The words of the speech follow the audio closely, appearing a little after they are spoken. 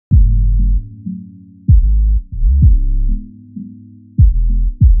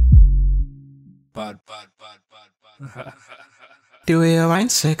The way you wine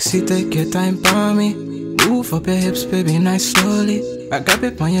sexy, take your time for me. Move up your hips, baby, nice slowly. I got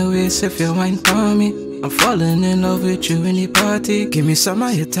it on your waist if you wine for me. I'm falling in love with you in the party. Give me some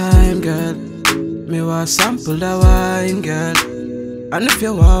of your time, girl. Me want sample that wine, girl. And if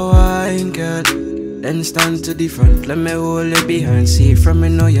you want wine, girl, then stand to the front, let me hold you behind. See from me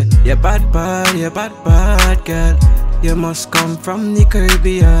know you, you're bad, girl. You must come from the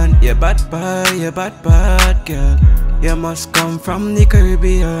Caribbean. You're bad, girl. You must come from the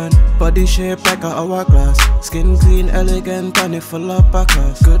Caribbean. Body shape like a hourglass, skin clean, elegant, and it full of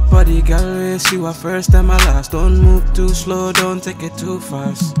packers. Good body, girl, race you a first and a last. Don't move too slow, don't take it too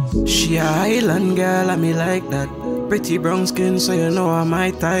fast. She a island girl, and me like that. Pretty brown skin, so you know I'm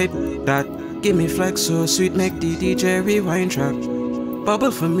my type. That give me flex so sweet, make the DJ rewind track.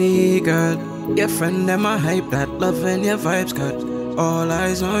 Bubble for me, girl. Your friend them a hype that, love and your vibes got all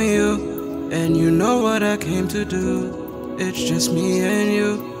eyes on you. And you know what I came to do. It's just me and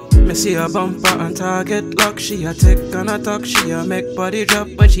you. Me see a bumper and target lock. She a tick and a talk. She a make body drop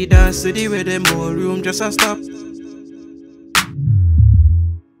when she dance to the rhythm. More room just a stop.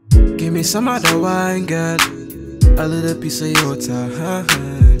 Give me some of the wine, girl. A little piece of your time.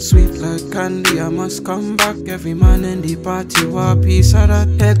 Sweet like candy, I must come back. Every man in the party want a piece of that.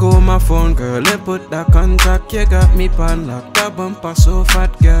 Here go my phone, girl, let put that contact. You got me pan lock, that bumper so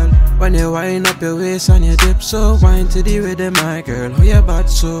fat, girl. When you wind up your waist and you dip so, wine to the rhythm, my girl. How you bad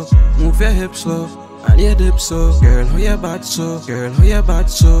so? Move your hips slow, and you dip so. Girl, how you bad so? Girl, how you bad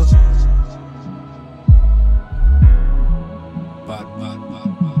so?